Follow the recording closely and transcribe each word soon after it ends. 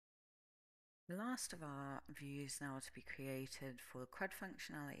The last of our views now to be created for the CRUD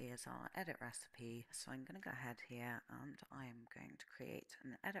functionality is our edit recipe. So I'm going to go ahead here and I'm going to create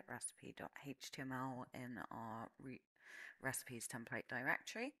an edit recipe.html in our recipes template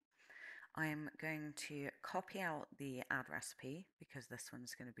directory. I'm going to copy out the add recipe because this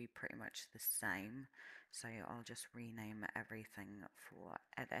one's going to be pretty much the same. So I'll just rename everything for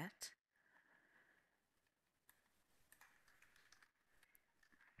edit.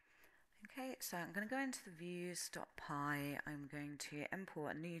 Okay, so I'm going to go into the views.py. I'm going to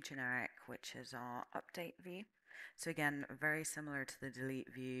import a new generic, which is our update view. So again, very similar to the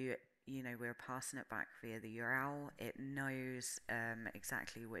delete view, we're passing it back via the URL. It knows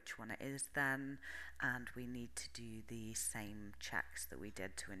exactly which one it is then, and we need to do the same checks that we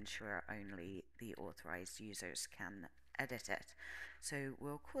did to ensure only the authorized users can edit it. So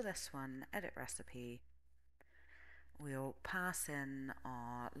we'll call this one edit recipe. We'll pass in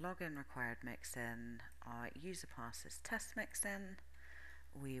our login required mixin, our user passes test mixin.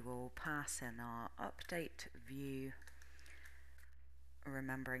 We will pass in our update view,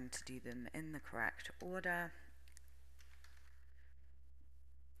 remembering to do them in the correct order.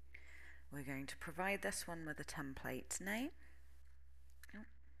 We're going to provide this one with a template name.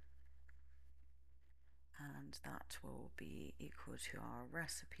 And that will be equal to our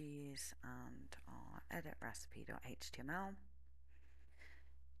recipes and our edit recipe.html.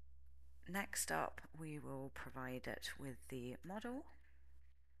 Next up, we will provide it with the model.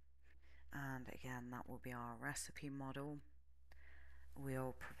 And again, that will be our recipe model.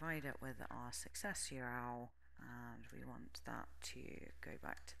 We'll provide it with our success URL, and we want that to go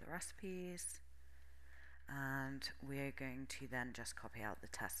back to the recipes. And we're going to then just copy out the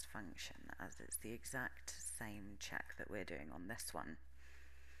test function, as it's the exact same check that we're doing on this one.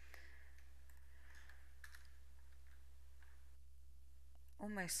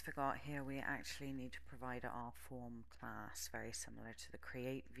 Almost forgot here, we actually need to provide our form class, very similar to the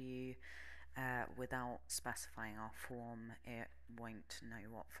create view. Without specifying our form, it won't know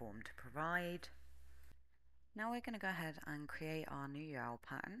what form to provide. Now we're going to go ahead and create our new URL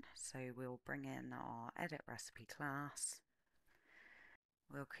pattern. So we'll bring in our edit recipe class.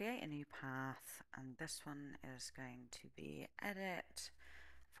 We'll create a new path, and this one is going to be edit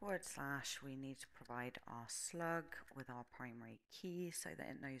 / we need to provide our slug with our primary key so that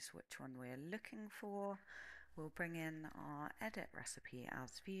it knows which one we're looking for. We'll bring in our edit recipe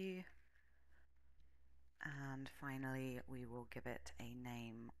as view. And finally, we will give it a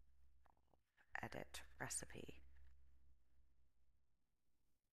name of edit recipe.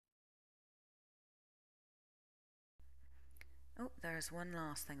 Oh, there's one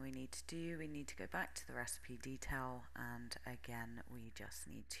last thing we need to do. We need to go back to the recipe detail, and again, we just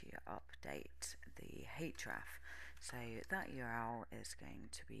need to update the href. So that URL is going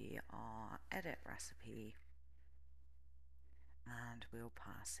to be our edit recipe, and we'll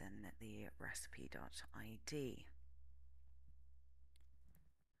pass in the recipe.id.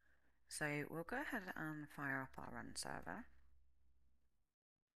 So we'll go ahead and fire up our run server.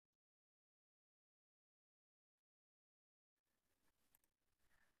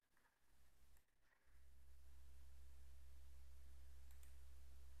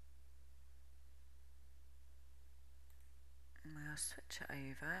 We'll switch it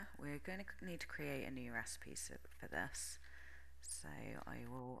over. We're going to need to create a new recipe for this. So I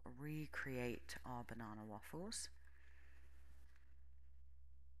will recreate our banana waffles.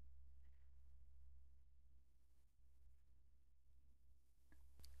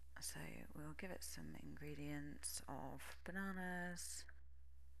 So we'll give it some ingredients of bananas.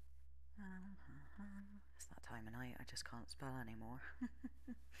 It's that time of night, I just can't spell anymore.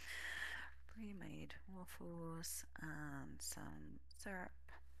 Pre-made waffles and some syrup.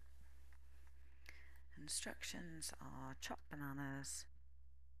 Instructions are chop bananas,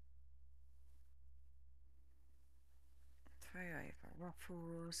 throw over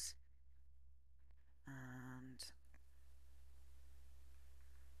waffles, and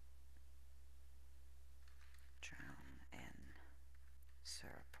drown in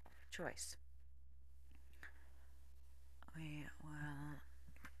syrup of choice. We will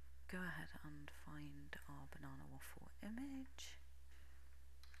go ahead and find our banana waffle image.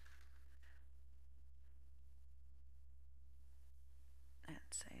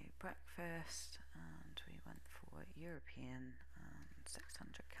 It's a breakfast, and we went for European and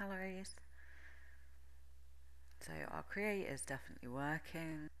 600 calories. So our create is definitely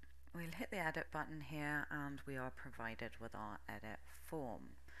working. We'll hit the edit button here, and we are provided with our edit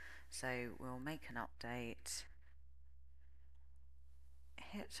form. So we'll make an update,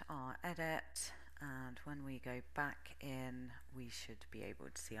 hit our edit, And when we go back in, we should be able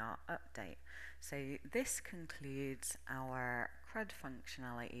to see our update. So this concludes our CRUD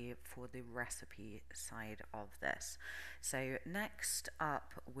functionality for the recipe side of this. So next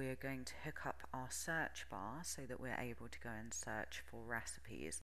up, we're going to hook up our search bar so that we're able to go and search for recipes.